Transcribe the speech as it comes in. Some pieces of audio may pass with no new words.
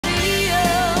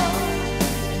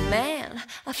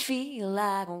I feel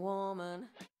like a woman.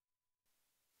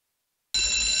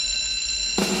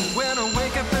 When I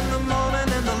wake up in the morning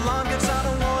and the alarm gets out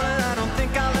of warning, I don't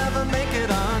think I'll ever make it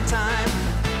on time.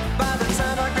 By the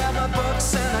time I grab my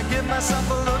books and I give myself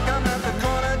a look, I'm at the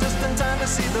corner just in time to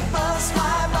see the bus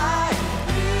fly by.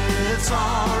 It's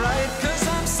alright, cause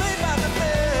I'm saved by the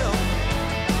bell.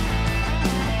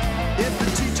 If the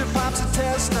teacher pops a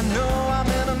test, I know I'm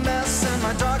in a mess, and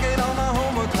my dog ate all my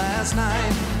homework last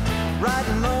night.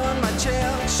 Riding low in my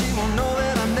chair, she won't know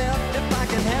that I'm there. If I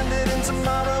can hand it in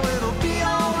tomorrow, it'll be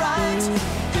alright.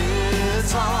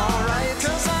 It's alright,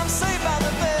 cause I'm saved by the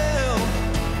bell.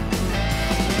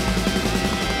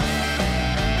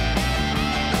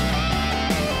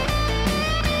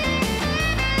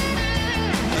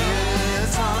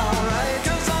 It's alright,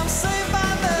 cause I'm saved by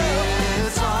the bell.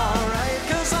 It's alright,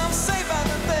 cause I'm saved by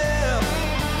the bell.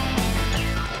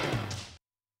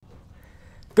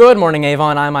 Good morning,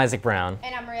 Avon. I'm Isaac Brown.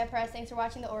 And I'm Maria Perez. Thanks for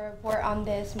watching the Oral Report on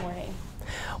this morning.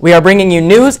 We are bringing you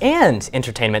news and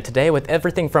entertainment today with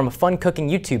everything from a fun cooking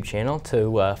YouTube channel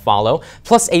to follow,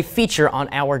 plus a feature on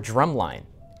our drumline,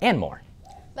 and more.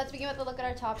 Let's begin with a look at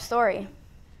our top story.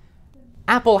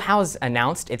 Apple has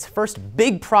announced its first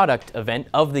big product event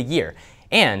of the year,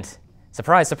 and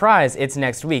surprise, surprise, it's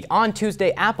next week. On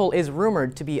Tuesday, Apple is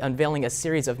rumored to be unveiling a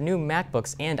series of new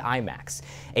MacBooks and iMacs,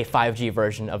 a 5G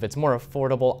version of its more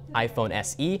affordable iPhone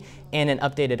SE, and an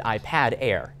updated iPad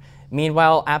Air.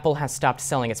 Meanwhile, Apple has stopped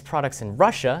selling its products in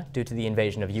Russia due to the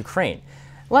invasion of Ukraine.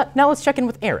 Now let's check in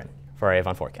with Aaron for our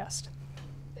Avon forecast.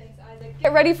 Thanks, Isaac.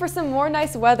 Get ready for some more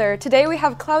nice weather. Today we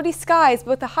have cloudy skies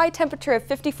with a high temperature of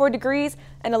 54 degrees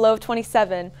and a low of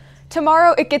 27.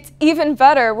 Tomorrow it gets even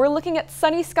better. We're looking at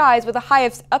sunny skies with a high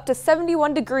of up to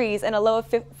 71 degrees and a low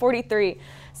of 43.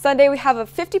 Sunday we have a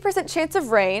 50% chance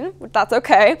of rain, but that's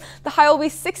okay. The high will be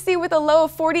 60 with a low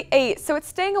of 48, so it's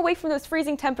staying away from those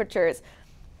freezing temperatures.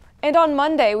 And on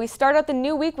Monday, we start out the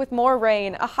new week with more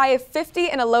rain, a high of 50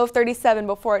 and a low of 37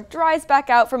 before it dries back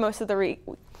out for most of the week.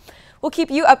 We'll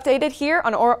keep you updated here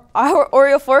on our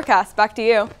Oriole forecast. Back to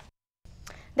you.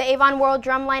 The Avon World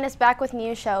Drumline is back with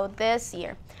new show this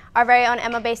year. Our very own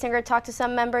Emma Basinger talked to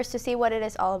some members to see what it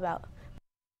is all about.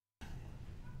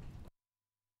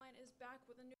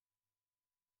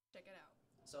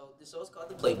 So the show is called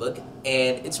The Playbook,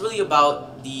 and it's really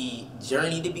about the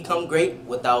journey to become great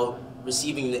without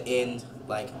receiving the end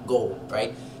goal,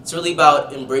 right? It's really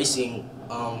about embracing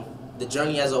the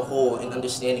journey as a whole and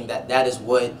understanding that that is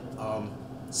what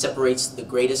separates the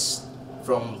greatest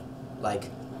from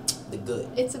the good.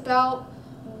 It's about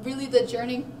really the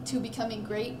journey to becoming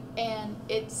great, and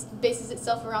it bases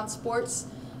itself around sports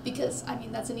because, I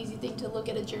mean, that's an easy thing to look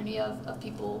at a journey of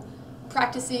people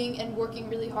practicing and working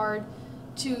really hard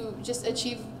to just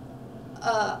achieve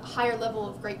a higher level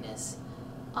of greatness.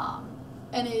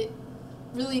 And it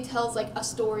really tells a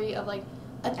story of an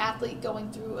athlete going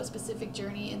through a specific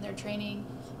journey in their training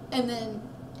and then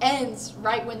ends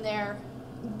right when their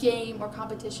game or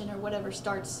competition or whatever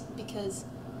starts, because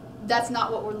that's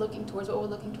not what we're looking towards. What we're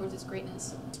looking towards is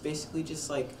greatness. It's basically just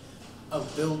a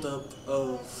build-up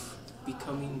of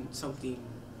becoming something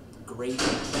great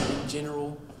in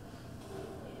general.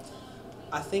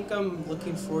 I think I'm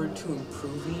looking forward to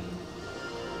improving,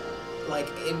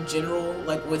 in general,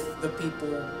 with the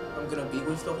people I'm gonna be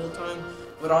with the whole time,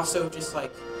 but also just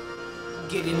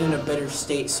getting in a better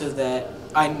state so that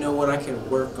I know what I can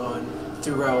work on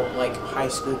throughout high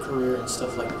school career and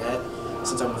stuff like that,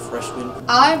 since I'm a freshman.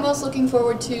 I'm most looking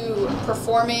forward to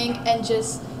performing and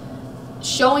just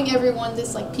showing everyone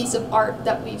this piece of art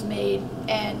that we've made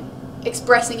and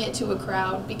expressing it to a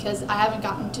crowd, because I haven't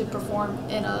gotten to perform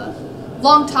in a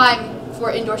long time for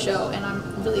an indoor show, and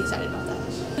I'm really excited about that.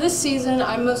 This season,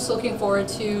 I'm most looking forward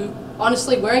to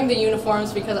honestly wearing the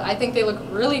uniforms because I think they look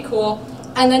really cool,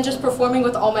 and then just performing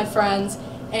with all my friends,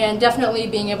 and definitely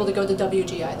being able to go to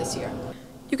WGI this year.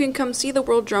 You can come see the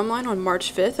World Drumline on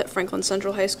March 5th at Franklin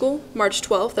Central High School, March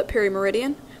 12th at Perry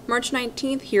Meridian, March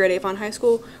 19th here at Avon High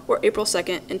School, or April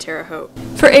 2nd in Terre Haute.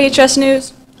 For AHS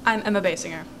News, I'm Emma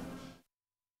Basinger.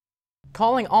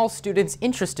 Calling all students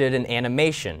interested in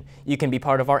animation. You can be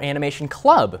part of our animation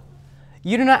club.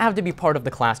 You do not have to be part of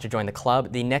the class to join the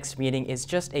club. The next meeting is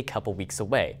just a couple weeks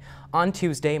away, on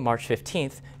Tuesday, March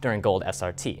 15th, during Gold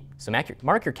SRT. So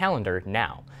mark your calendar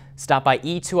now. Stop by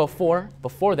E204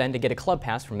 before then to get a club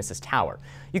pass from Mrs. Tower.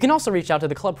 You can also reach out to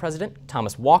the club president,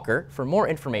 Thomas Walker, for more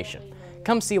information.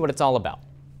 Come see what it's all about.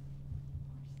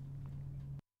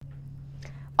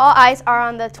 All eyes are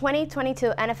on the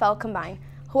 2022 NFL Combine.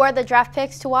 Who are the draft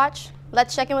picks to watch?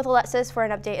 Let's check in with Alexis for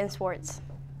an update in sports.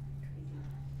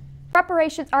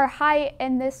 Preparations are high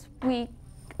in this week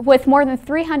with more than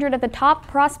 300 of the top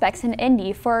prospects in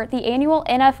Indy for the annual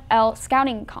NFL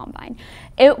Scouting Combine.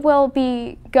 It will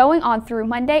be going on through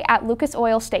Monday at Lucas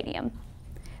Oil Stadium.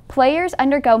 Players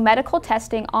undergo medical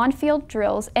testing, on-field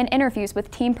drills, and interviews with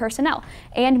team personnel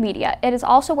and media. It is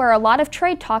also where a lot of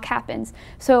trade talk happens.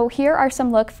 So here are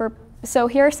some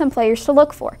players to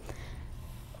look for.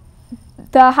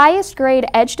 The highest grade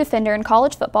edge defender in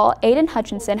college football, Aiden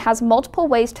Hutchinson, has multiple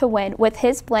ways to win with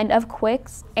his blend of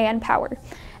quicks and power.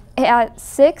 At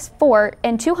 6'4"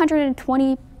 and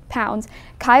 220 pounds,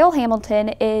 Kyle Hamilton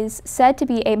is said to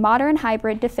be a modern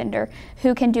hybrid defender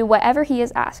who can do whatever he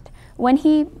is asked. When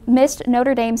he missed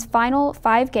Notre Dame's final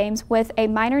 5 games with a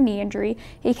minor knee injury,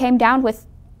 he came down with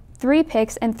 3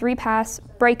 picks and 3 pass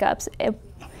breakups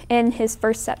in his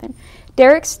first 7.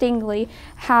 Derek Stingley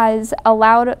has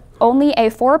allowed only a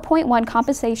 4.1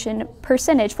 compensation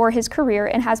percentage for his career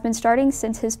and has been starting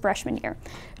since his freshman year.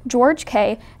 George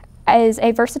K. is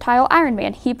a versatile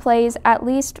Ironman. He plays at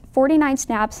least 49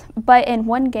 snaps, but in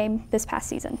 1 game this past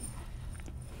season.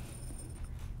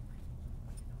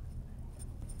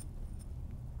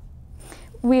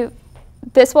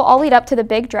 This will all lead up to the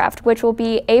big draft, which will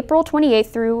be April 28th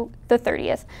through the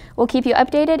 30th. We'll keep you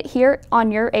updated here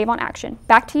on your Avon Action.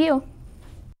 Back to you.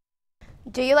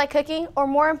 Do you like cooking, or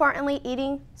more importantly,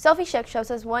 eating? Sophie Shook shows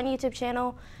us one YouTube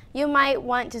channel you might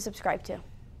want to subscribe to.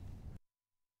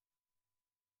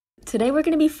 Today we're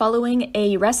going to be following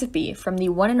a recipe from the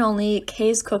one and only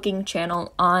Kay's Cooking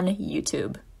channel on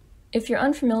YouTube. If you're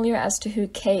unfamiliar as to who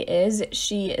Kay is,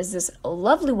 she is this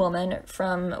lovely woman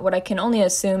from what I can only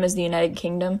assume is the United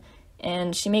Kingdom,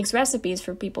 and she makes recipes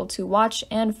for people to watch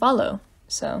and follow.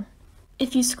 So,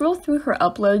 if you scroll through her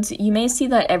uploads, you may see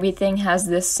that everything has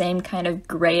this same kind of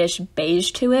grayish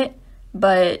beige to it,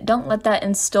 but don't let that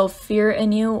instill fear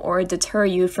in you or deter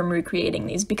you from recreating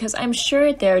these, because I'm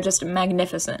sure they're just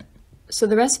magnificent. So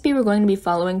the recipe we're going to be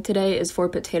following today is for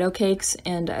potato cakes,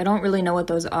 and I don't really know what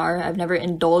those are. I've never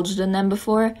indulged in them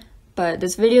before, but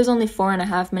this video is only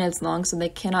 4.5 minutes long, so they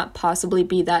cannot possibly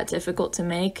be that difficult to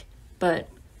make, but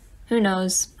who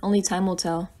knows, only time will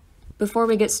tell. Before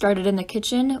we get started in the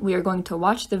kitchen, we are going to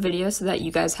watch the video so that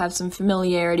you guys have some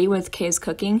familiarity with Kay's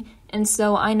cooking, and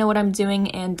so I know what I'm doing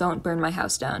and don't burn my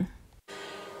house down.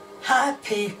 Hi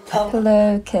people.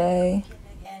 Hello, Kay.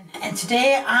 And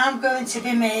today I'm going to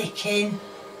be making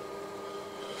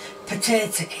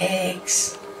potato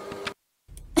cakes.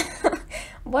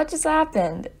 What just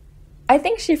happened? I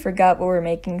think she forgot what we're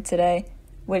making today,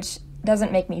 which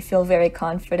doesn't make me feel very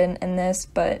confident in this,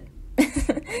 but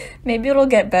maybe it'll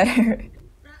get better.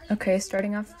 Okay,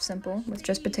 starting off simple with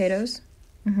just potatoes.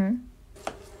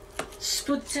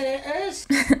 Potatoes.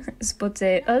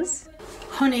 Potatoes.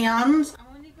 Honey yams.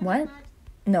 What?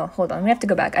 No, hold on. We have to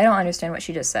go back. I don't understand what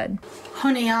she just said.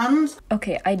 Honey yams.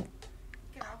 Okay,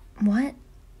 What?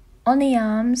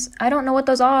 Onions? I don't know what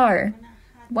those are.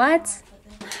 What?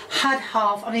 Add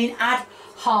half.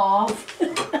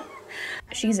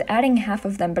 She's adding half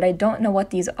of them, but I don't know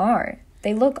what these are.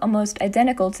 They look almost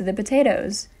identical to the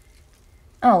potatoes.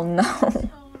 Oh no.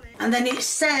 And then it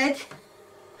said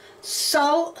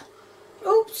salt.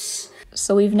 Oops.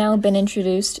 So we've now been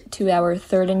introduced to our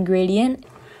third ingredient.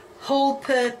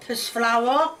 All-purpose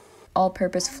flour.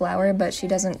 All-purpose flour, but she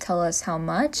doesn't tell us how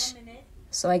much.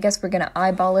 So I guess we're gonna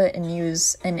eyeball it and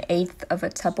use 1/8 of a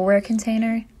Tupperware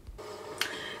container.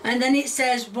 And then it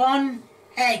says 1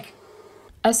 egg.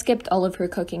 I skipped all of her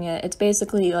cooking it. It's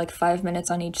basically like 5 minutes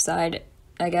on each side,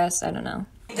 I guess. I don't know.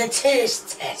 The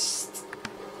taste test.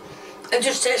 It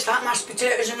just tastes like mashed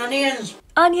potatoes and onions.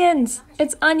 Onions!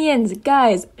 It's onions!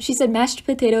 Guys, she said mashed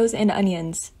potatoes and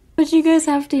onions. But you guys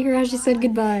have to hear how she said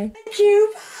goodbye. Thank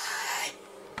you. Bye.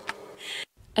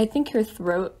 I think her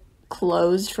throat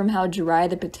closed from how dry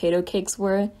the potato cakes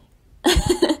were.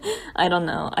 I don't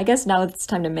know. I guess now it's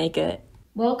time to make it.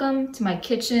 Welcome to my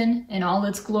kitchen in all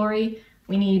its glory.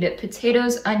 We need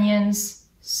potatoes, onions,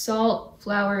 salt,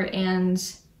 flour, and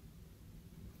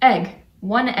egg.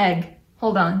 1 egg.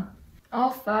 Hold on.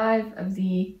 All 5 of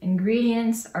the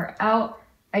ingredients are out.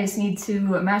 I just need to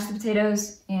mash the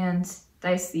potatoes and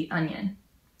dice the onion.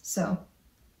 So,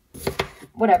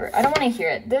 whatever. I don't want to hear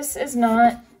it.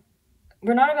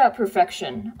 We're not about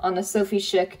perfection on the Sophie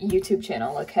Shook YouTube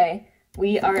channel, okay?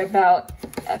 We are about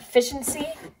efficiency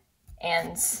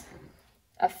and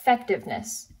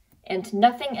effectiveness and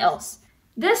nothing else.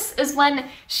 This is when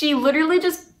she literally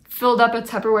just filled up a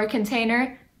Tupperware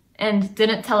container and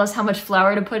didn't tell us how much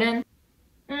flour to put in.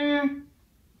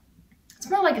 It's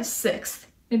more like a 1/6,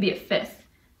 maybe a 5th,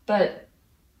 but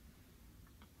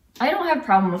I don't have a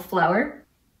problem with flour.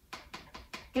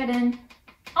 Get in.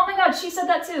 Oh my god, she said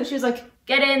that too. She was like,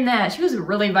 Get in there. She was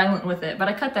really violent with it, but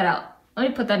I cut that out. Let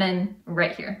me put that in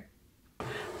right here.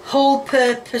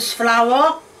 Whole-purpose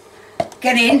flour.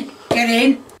 Get in, get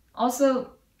in.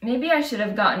 Also, maybe I should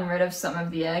have gotten rid of some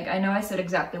of the egg. I know I said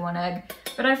exactly 1 egg,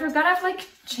 but I forgot I've like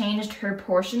changed her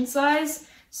portion size,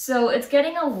 so it's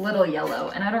getting a little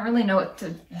yellow, and I don't really know what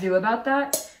to do about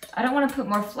that. I don't want to put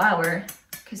more flour,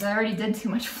 because I already did too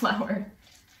much flour.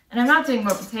 And I'm not doing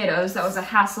more potatoes. That was a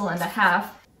hassle and a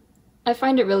half. I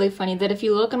find it really funny that if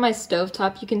you look on my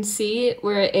stovetop, you can see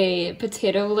where a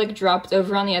potato like dropped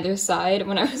over on the other side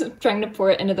when I was trying to pour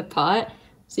it into the pot.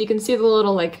 So you can see the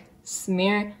little like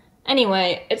smear.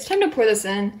 Anyway, it's time to pour this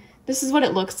in. This is what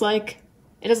it looks like.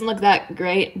 It doesn't look that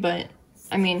great, but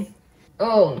I mean,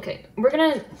 oh, okay. We're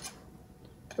gonna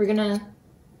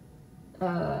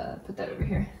put that over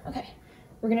here. Okay.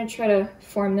 We're gonna try to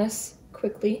form this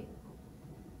quickly.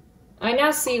 I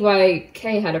now see why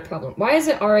Kay had a problem. Why is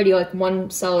it already like one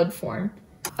solid form?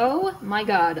 Oh my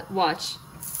god, watch.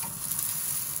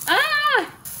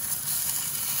 Ah!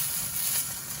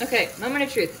 Okay, moment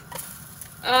of truth.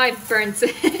 Oh, I burnt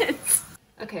it.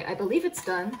 Okay, I believe it's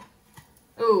done.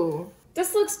 Ooh,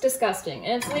 this looks disgusting,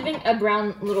 and it's leaving a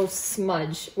brown little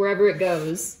smudge wherever it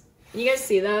goes. You guys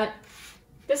see that?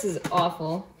 This is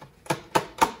awful.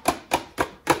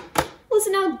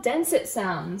 Listen how dense it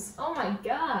sounds. Oh my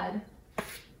god.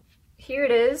 Here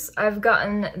it is. I've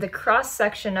gotten the cross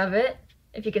section of it,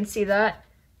 if you can see that.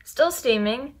 Still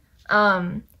steaming.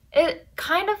 It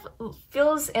kind of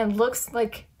feels and looks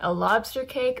like a lobster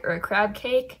cake or a crab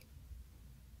cake,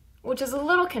 which is a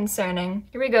little concerning.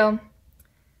 Here we go.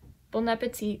 Bon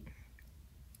appetit.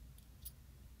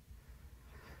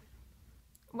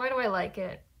 Why do I like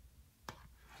it?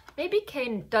 Maybe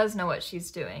Kay does know what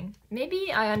she's doing.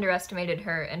 Maybe I underestimated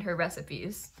her and her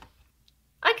recipes.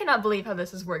 I cannot believe how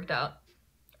this has worked out.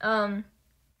 I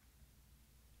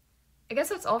guess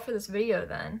that's all for this video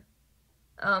then.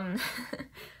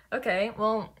 Okay,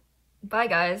 well, bye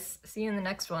guys. See you in the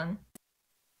next one.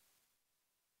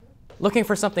 Looking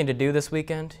for something to do this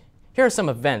weekend? Here are some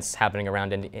events happening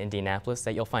around Indianapolis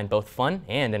that you'll find both fun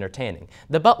and entertaining.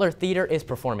 The Butler Theater is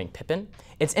performing Pippin.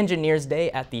 It's Engineers Day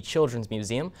at the Children's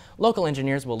Museum. Local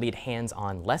engineers will lead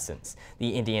hands-on lessons.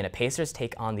 The Indiana Pacers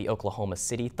take on the Oklahoma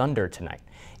City Thunder tonight.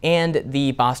 And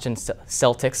the Boston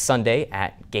Celtics Sunday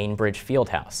at Gainbridge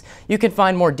Fieldhouse. You can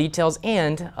find more details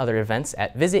and other events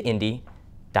at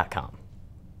visitindy.com.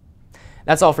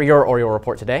 That's all for your Oreo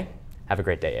Report today. Have a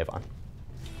great day, Avon.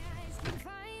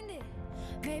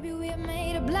 Maybe we're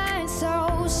made of blind,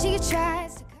 so she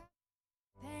tries.